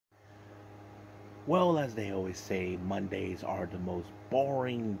Well, as they always say, Mondays are the most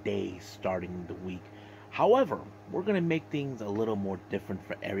boring days starting the week. However, we're going to make things a little more different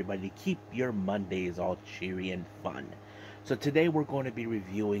for everybody to keep your Mondays all cheery and fun. So today we're going to be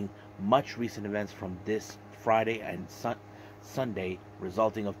reviewing much recent events from this Friday and Sunday,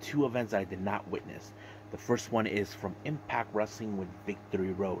 resulting of two events that I did not witness. The first one is from Impact Wrestling with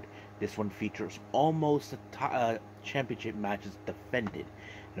Victory Road. This one features almost championship matches defended,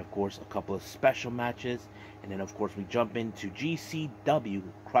 and of course a couple of special matches, and then of course we jump into GCW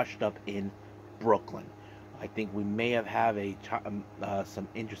Crushed Up in Brooklyn. I think we may have some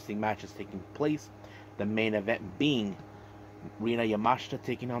interesting matches taking place. The main event being Rina Yamashita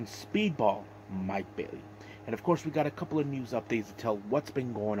taking on Speedball Mike Bailey. And of course, we got a couple of news updates to tell what's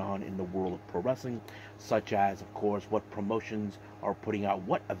been going on in the world of pro wrestling, such as, of course, what promotions are putting out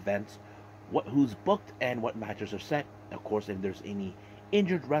what events, who's booked, and what matches are set. Of course, if there's any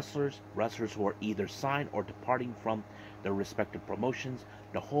injured wrestlers who are either signed or departing from their respective promotions,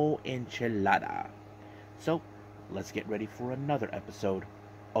 the whole enchilada. So, let's get ready for another episode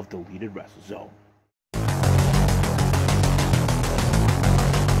of Deleted Wrestle Zone.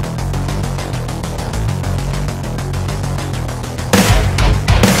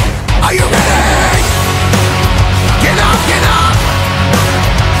 Are you ready? Get up, get up!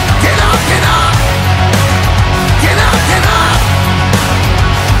 Get up, get up! Get up, get up!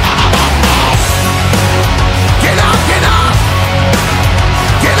 Get up, get up!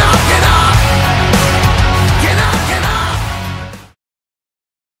 Get up, get up! Get up, get up!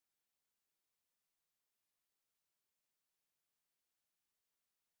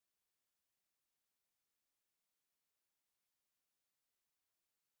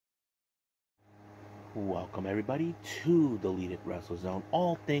 Welcome everybody to Deleted Wrestle Zone.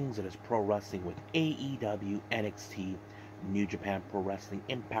 All things that is pro wrestling with AEW, NXT, New Japan Pro Wrestling,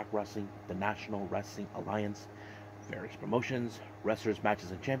 Impact Wrestling, the National Wrestling Alliance, various promotions, wrestlers,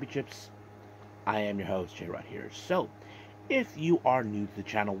 matches, and championships. I am your host, Jay right here. So, if you are new to the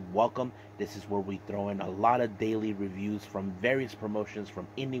channel, welcome. This is where we throw in a lot of daily reviews from various promotions from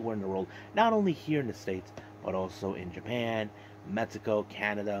anywhere in the world, not only here in the States, but also in Japan, Mexico,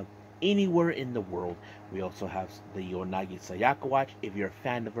 Canada, anywhere in the world. We also have the Yonagi Sayaka Watch. If you're a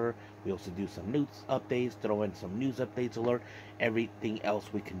fan of her, we also do some news updates, throw in some news updates alert, everything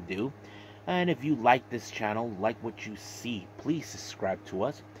else we can do. And if you like this channel, like what you see, please subscribe to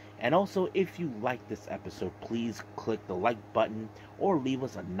us. And also, if you like this episode, please click the like button or leave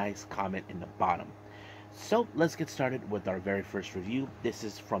us a nice comment in the bottom. So let's get started with our very first review. This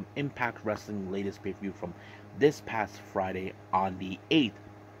is from Impact Wrestling latest pay-per-view from this past Friday on the 8th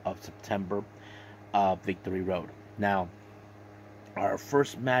of September, Victory Road. Now, our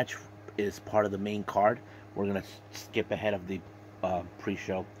first match is part of the main card. We're going to skip ahead of the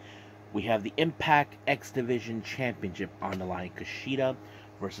pre-show. We have the Impact X Division Championship on the line. Kushida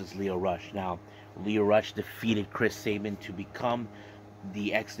versus Lio Rush. Now, Lio Rush defeated Chris Sabin to become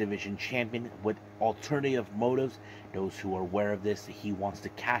the X Division champion with alternative motives. Those who are aware of this, he wants to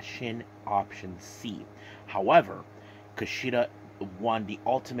cash in option C. However, Kushida won the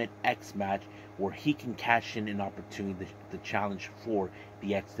Ultimate X match where he can cash in an opportunity to challenge for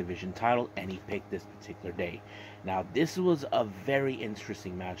the X Division title, and he picked this particular day. Now, this was a very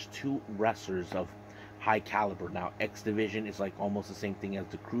interesting match. Two wrestlers of high caliber. Now, X Division is like almost the same thing as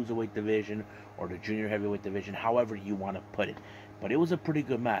the Cruiserweight division or the Junior Heavyweight division, however you want to put it. But it was a pretty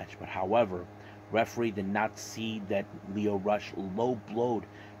good match. But however, referee did not see that Lio Rush low-blowed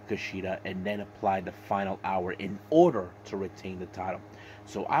Kushida and then applied the final hour in order to retain the title.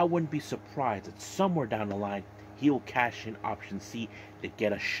 So I wouldn't be surprised that somewhere down the line he'll cash in option C to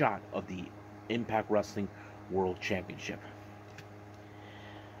get a shot of the Impact Wrestling World Championship.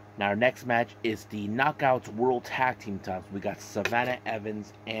 Now our next match is the Knockouts World Tag Team titles. We got Savannah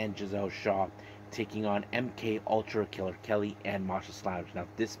Evans and Giselle Shaw taking on MK Ultra, Killer Kelly, and Masha Slamovich. Now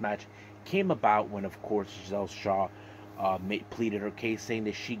this match came about when, of course, Giselle Shaw pleaded her case, saying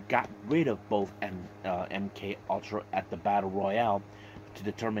that she got rid of both MK Ultra at the Battle Royale to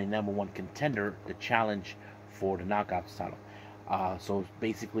determine the number one contender to challenge for the Knockouts title. So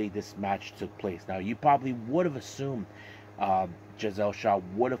basically, this match took place. Now, you probably would have assumed Giselle Shaw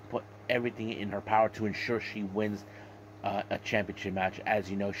would have put everything in her power to ensure she wins a championship match.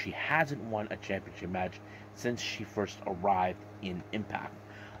 As you know, she hasn't won a championship match since she first arrived in Impact.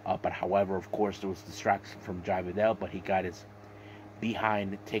 But however, of course, there was distraction from Jai Vidal, but he got his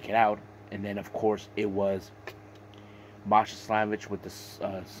behind taken out. And then, of course, it was Masha Slamovich with the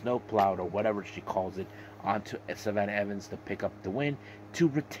snowplow, or whatever she calls it, onto Savannah Evans to pick up the win to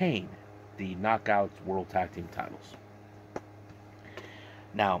retain the Knockouts World Tag Team titles.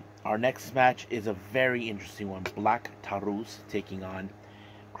 Now, our next match is a very interesting one. Black Taurus taking on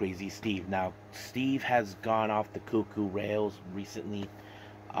Crazy Steve. Now, Steve has gone off the cuckoo rails recently.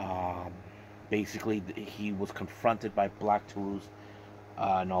 Um, Basically, he was confronted by Black Taurus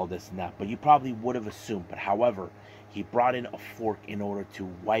and all this and that. But you probably would have assumed. But however, he brought in a fork in order to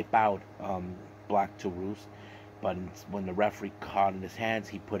wipe out Black Taurus. But when the referee caught in his hands,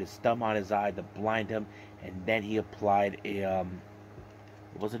 he put his thumb on his eye to blind him, and then he applied a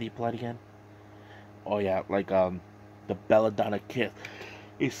what was it he applied again? Oh yeah, like the Belladonna kiss.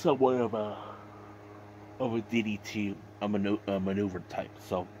 It's somewhat of a DDT, a maneuver type.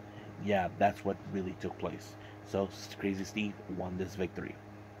 So yeah, that's what really took place. So Crazy Steve won this victory.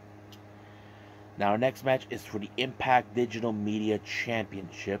 Now our next match is for the Impact Digital Media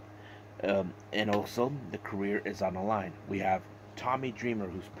Championship, and also the career is on the line. We have Tommy Dreamer,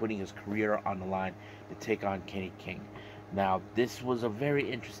 who's putting his career on the line to take on Kenny King. Now this was a very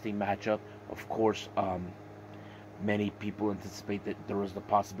interesting matchup. Of course, many people anticipate that there was the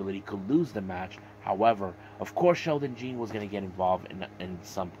possibility he could lose the match. However, of course, Sheldon Jean was going to get involved in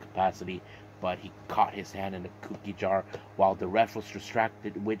some capacity, but he caught his hand in a cookie jar while the ref was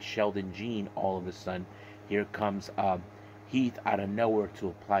distracted with Sheldon Jean. All of a sudden, here comes Heath out of nowhere to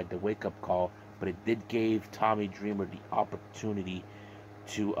apply the wake-up call, but it did give Tommy Dreamer the opportunity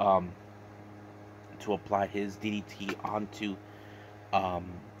to apply his DDT onto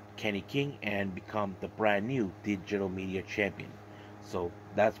Kenny King and become the brand new Digital Media Champion. So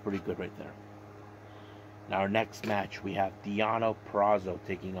that's pretty good right there. Now our next match, we have Deonna Purrazzo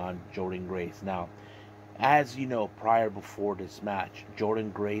taking on Jordynne Grace. Now, as you know, before this match,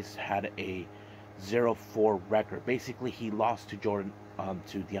 Jordynne Grace had a 0-4 record. Basically, he lost to Deonna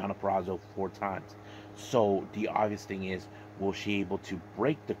Purrazzo 4 times. So the obvious thing is, will she able to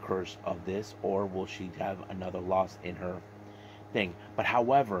break the curse of this, or will she have another loss in her thing? But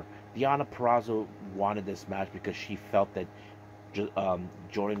however, Deonna Purrazzo wanted this match because she felt that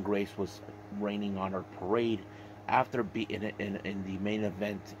Jordynne Grace was raining on her parade after being in the main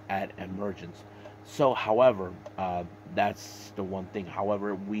event at Emergence. So, however, that's the one thing.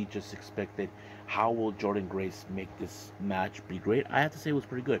 However, we just expected, how will Jordynne Grace make this match be great? I have to say it was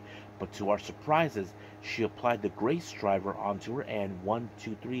pretty good. But to our surprises, she applied the Grace driver onto her, and 1,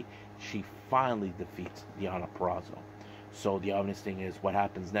 2, 3, she finally defeats Deonna Purrazzo. So the obvious thing is, what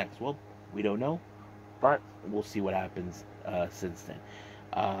happens next? Well, we don't know, but we'll see what happens since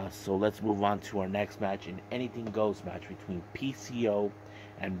then. So let's move on to our next match, an anything goes match between PCO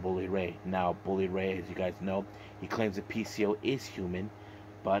and Bully Ray. Now, Bully Ray, as you guys know, he claims that PCO is human,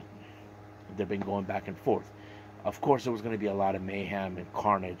 but they've been going back and forth. Of course, there was going to be a lot of mayhem and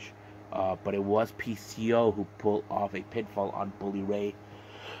carnage, but it was PCO who pulled off a pinfall on Bully Ray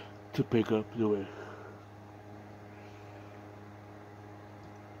to pick up the win.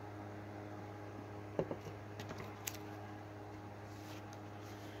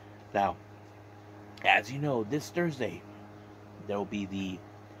 Now, as you know, this Thursday there will be the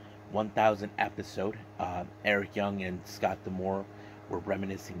 1000th episode. Eric Young and Scott D'Amore were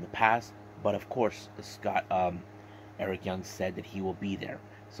reminiscing the past, but of course, Eric Young said that he will be there.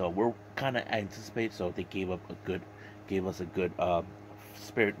 So we're kind of anticipate. So they gave us a good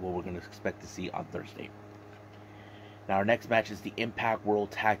spirit what we're going to expect to see on Thursday. Now our next match is the Impact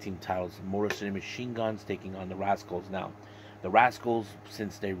World Tag Team titles. Motor City Machine Guns taking on the Rascals. Now, the Rascals,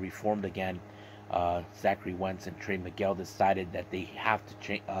 since they reformed again, Zachary Wentz and Trey Miguel decided that they have to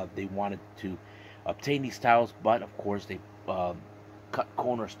change. They wanted to obtain these titles, but of course they cut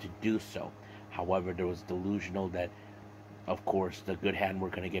corners to do so. However, there was delusional that, of course, the Good Hand were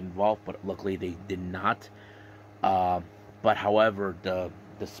going to get involved, but luckily they did not. But however, the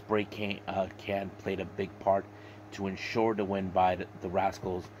spray can played a big part to ensure the win by the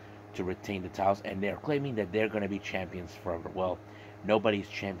Rascals to retain the titles, and they're claiming that they're going to be champions forever. Well, nobody's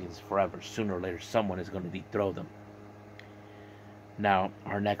champions forever. Sooner or later, someone is going to dethrone them. Now,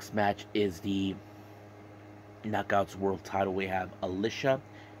 our next match is the Knockouts World title. We have Alicia,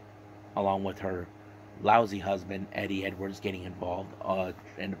 along with her lousy husband, Eddie Edwards, getting involved,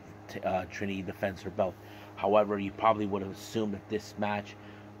 and Trinity defends her belt. However, you probably would have assumed that this match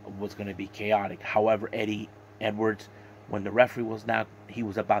was going to be chaotic. However, Eddie Edwards, when the referee was now, he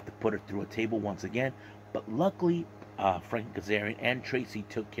was about to put her through a table once again, but luckily Frank Kazarian and Tracy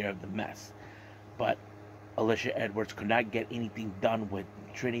took care of the mess. But Alicia Edwards could not get anything done with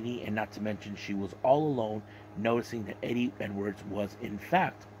Trinity, and not to mention she was all alone, noticing that Eddie Edwards was in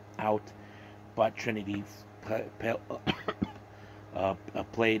fact out, but Trinity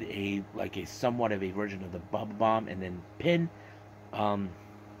played a somewhat of a version of the Bubba Bomb, and then pinned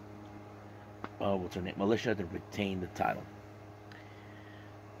what's her name, Alicia, to retain the title.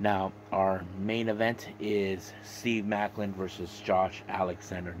 Now, our main event is Steve Macklin versus Josh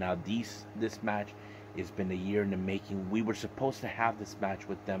Alexander. Now, this match has been a year in the making. We were supposed to have this match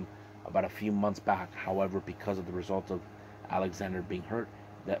with them about a few months back. However, because of the result of Alexander being hurt,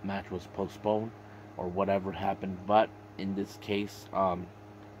 that match was postponed or whatever happened. But in this case,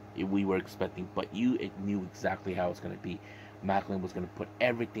 we were expecting, but you knew exactly how it's going to be. Macklin was going to put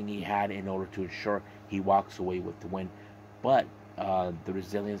everything he had in order to ensure he walks away with the win. But the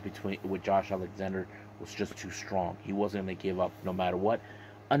resilience with Josh Alexander was just too strong. He wasn't going to give up no matter what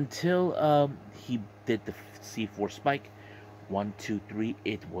until he did the C4 spike. 1, 2, 3,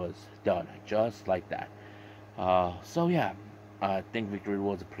 it was done just like that. So yeah, I think Victory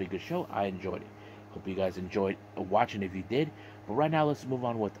was a pretty good show. I enjoyed it. Hope you guys enjoyed watching if you did. But right now, let's move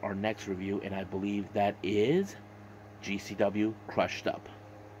on with our next review, and I believe that is GCW Crushed Up.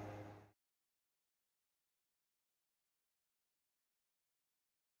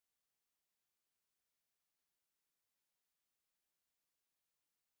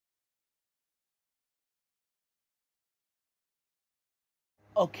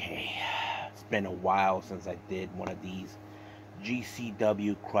 Okay, it's been a while since I did one of these.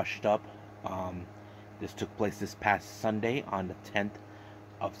 GCW Crushed Up. This took place this past Sunday on the 10th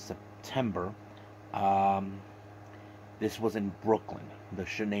of September. This was in Brooklyn.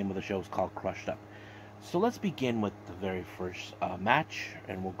 The name of the show is called Crushed Up. So let's begin with the very first match,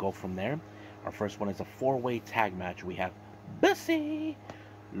 and we'll go from there. Our first one is a four-way tag match. We have Bussy,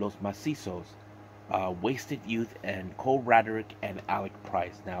 Los Macizos, Wasted Youth, and Cole Radrick and Alec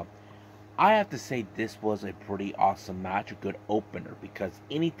Price. Now, I have to say this was a pretty awesome match, a good opener, because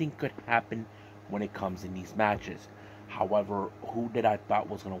anything could happen when it comes in these matches. However, who did I thought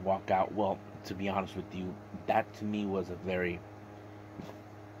was going to walk out? Well, to be honest with you, that to me was a very...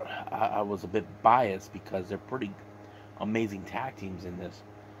 I was a bit biased because they're pretty amazing tag teams in this.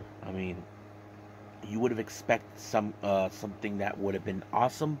 I mean, you would have expected something that would have been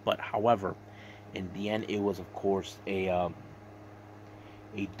awesome, but however, in the end, it was of course a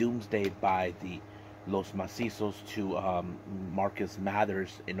doomsday by the Los Macizos to Marcus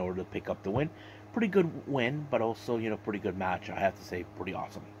Mathers in order to pick up the win. Pretty good win, but also, pretty good match. I have to say, pretty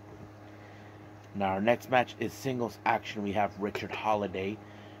awesome. Now, our next match is singles action. We have Richard Holiday.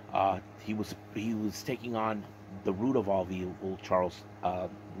 He was taking on the root of all evil, Charles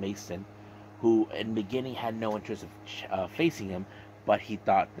Mason, who in the beginning had no interest of facing him, but he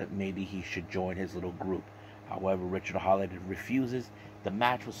thought that maybe he should join his little group. However, Richard Holiday refuses. The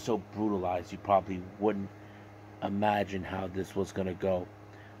match was so brutalized, you probably wouldn't imagine how this was going to go.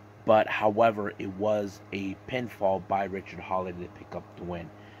 But, however, it was a pinfall by Richard Holiday to pick up the win.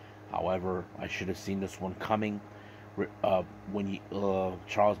 However, I should have seen this one coming. When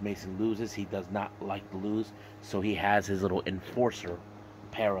Charles Mason loses, he does not like to lose, so he has his little enforcer,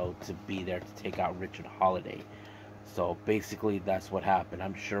 Pero, to be there to take out Richard Holiday. So basically, that's what happened.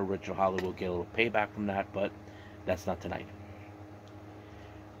 I'm sure Richard Holiday will get a little payback from that, but that's not tonight.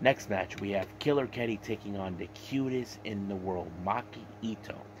 Next match, we have Killer Kelly taking on the cutest in the world, Maki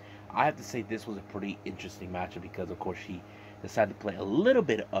Ito. I have to say this was a pretty interesting matchup because, of course, he decided to play a little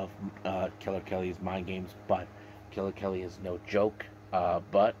bit of Killer Kelly's mind games, but Killer Kelly is no joke.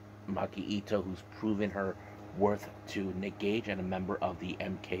 But Maki Ito, who's proven her worth to Nick Gage and a member of the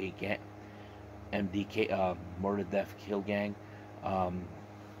MDK Murder Death Kill Gang,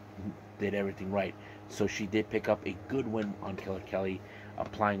 did everything right. So she did pick up a good win on Killer Kelly,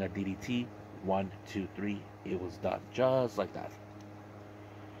 applying a DDT. 1, 2, 3. It was done just like that.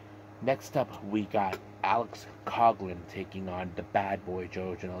 Next up, we got Alex Coughlin taking on the bad boy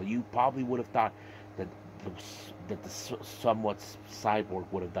Joe Janela. You probably would have thought that the somewhat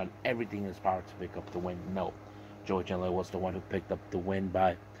cyborg would have done everything in his power to pick up the win. No, Joe Janela was the one who picked up the win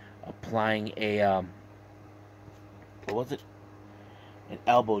by applying a what was it? An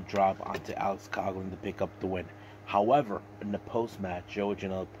elbow drop onto Alex Coughlin to pick up the win. However, in the post-match, Joe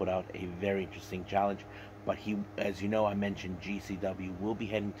Janela put out a very interesting challenge. But he, as you know, I mentioned GCW will be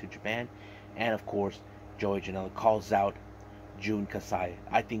heading to Japan. And, of course, Joey Janela calls out Jun Kasai.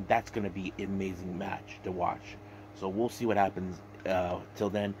 I think that's going to be an amazing match to watch. So we'll see what happens. Till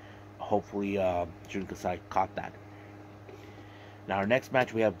then, hopefully Jun Kasai caught that. Now, our next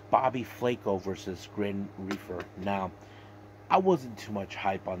match, we have Bobby Flaco versus Grin Reefer. Now, I wasn't too much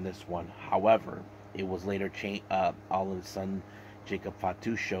hype on this one. However, it was later all of a sudden, Jacob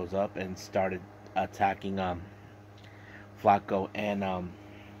Fatu shows up and started attacking Flaco and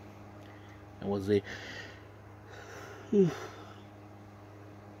was a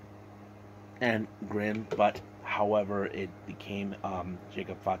and Grin, but however it became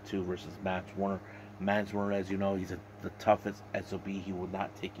Jacob Fatu versus Matt Warner. Manswer, as you know, he's the toughest SOB. He will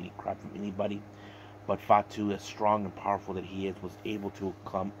not take any crap from anybody. But Fatu, as strong and powerful that he is, was able to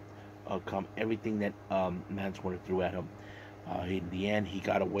come everything that Manswer threw at him. In the end, he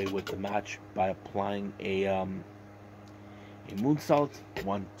got away with the match by applying a moonsault.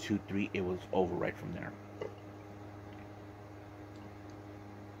 1, 2, 3. It was over right from there.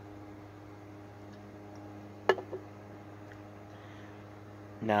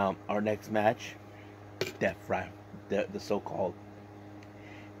 Now, our next match, the so-called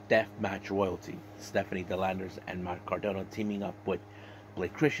Death Match Royalty. Stephanie DeLanders and Matt Cardona teaming up with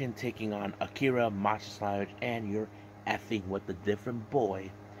Blake Christian, taking on Akira, Masha Savage, and your effing with the different boy,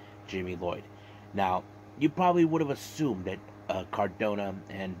 Jimmy Lloyd. Now, you probably would have assumed that Cardona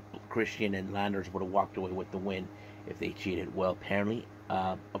and Christian and Landers would have walked away with the win if they cheated. Well, apparently,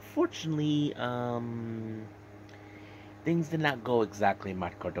 unfortunately, things did not go exactly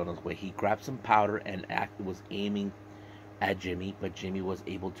Matt Cardona's way. He grabbed some powder and was aiming at Jimmy, but Jimmy was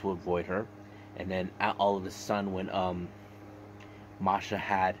able to avoid her. And then all of a sudden, when Masha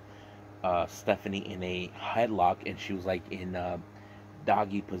had Stephanie in a headlock and she was like in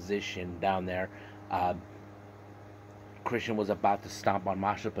doggy position down there, Christian was about to stomp on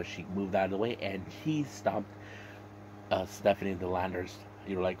Masha, but she moved out of the way and he stomped Stephanie DeLanders.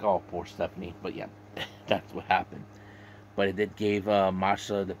 You're like, oh, poor Stephanie. But yeah, that's what happened. But it did give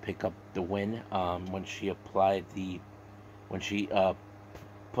Masha to pick up the win when she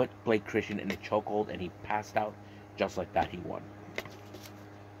put Blake Christian in a chokehold and he passed out. Just like that, he won.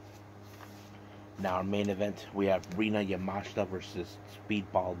 Now, our main event, we have Rina Yamashita versus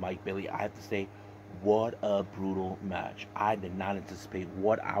Speedball Mike Bailey. I have to say, what a brutal match. I did not anticipate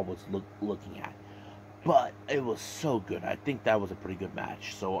what I was looking at, but it was so good. I think that was a pretty good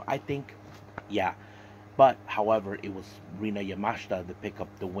match. So I think, yeah. But, however, it was Rina Yamashita to pick up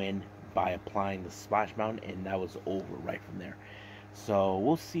the win by applying the Splash Mountain, and that was over right from there. So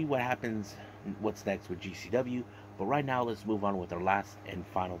we'll see what happens, what's next with GCW. But right now, let's move on with our last and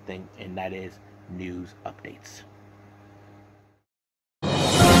final thing, and that is news updates.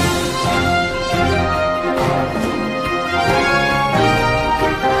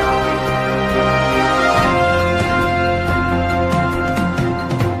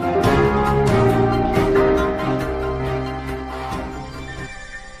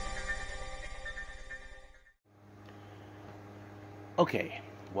 Okay,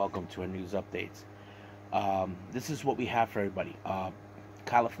 welcome to our news updates. This is what we have for everybody.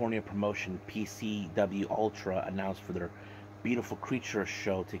 California promotion PCW Ultra announced for their Beautiful Creature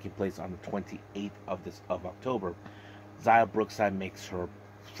show taking place on the 28th of October. Zaya Brookside makes her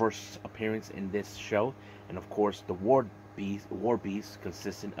first appearance in this show, and of course the War Beast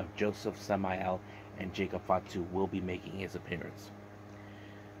consistent of Joseph Samael and Jacob Fatu will be making his appearance.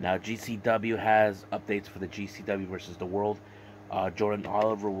 Now GCW has updates for the GCW versus the World. Jordan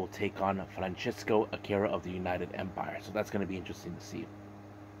Oliver will take on Francisco Akira of the United Empire, so that's going to be interesting to see.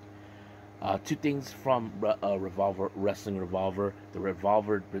 Two things from Revolver, Wrestling Revolver. The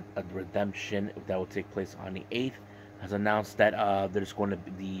Revolver Redemption that will take place on the 8th has announced that there's going to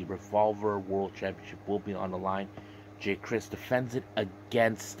be the Revolver World Championship will be on the line. Jay Chris defends it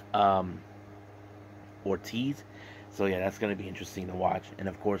against Ortiz. So yeah, that's going to be interesting to watch. And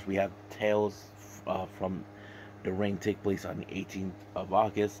of course, we have Tales from the Ring take place on the 18th of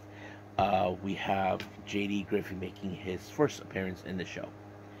August. We have JD Griffey making his first appearance in the show.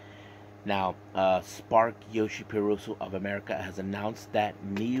 Now, Spark Yoshi Puroresu of America has announced that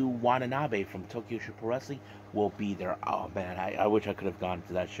Miyu Watanabe from Tokyo Super Wrestling will be there. Oh man, I wish I could have gone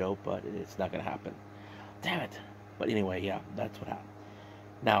to that show, but it's not going to happen. Damn it. But anyway, yeah, that's what happened.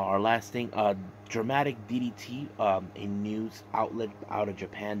 Now, our last thing, Dramatic DDT, a news outlet out of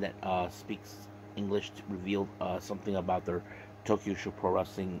Japan that speaks English, revealed something about their Tokyo Pro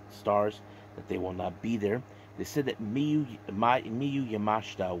Wrestling stars, that they will not be there. They said that Miyu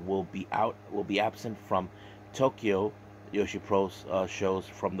Yamashita will be absent from Tokyo Yoshi Pro's shows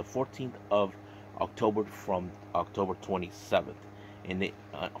from the 14th of October from October 27th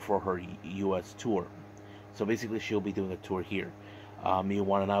for her U.S. tour. So basically, she'll be doing a tour here. Miyu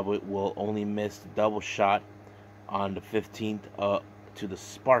Watanabe will only miss the double shot on the 15th to the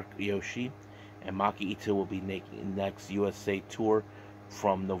Spark Yoshi, and Maki Ito will be making the next USA tour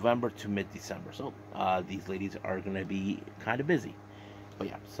from November to mid-December. So these ladies are going to be kind of busy. But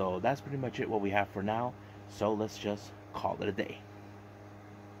yeah, so that's pretty much it what we have for now. So let's just call it a day.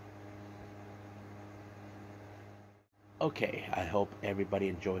 Okay, I hope everybody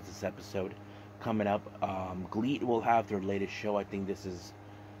enjoys this episode. Coming up, GLEAT will have their latest show. I think this is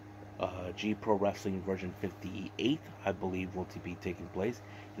G Pro Wrestling version 58, I believe, will be taking place.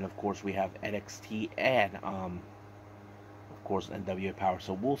 And of course, we have NXT and, of course, NWA Power.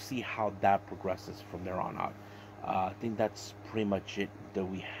 So we'll see how that progresses from there on out. I think that's pretty much it that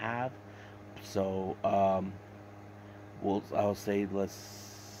we have. So, I'll say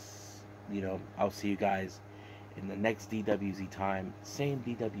I'll see you guys in the next DWZ time, same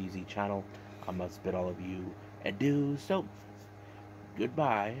DWZ channel. I must bid all of you adieu. So,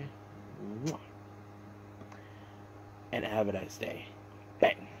 goodbye, and have a nice day.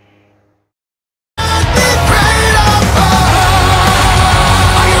 Bang.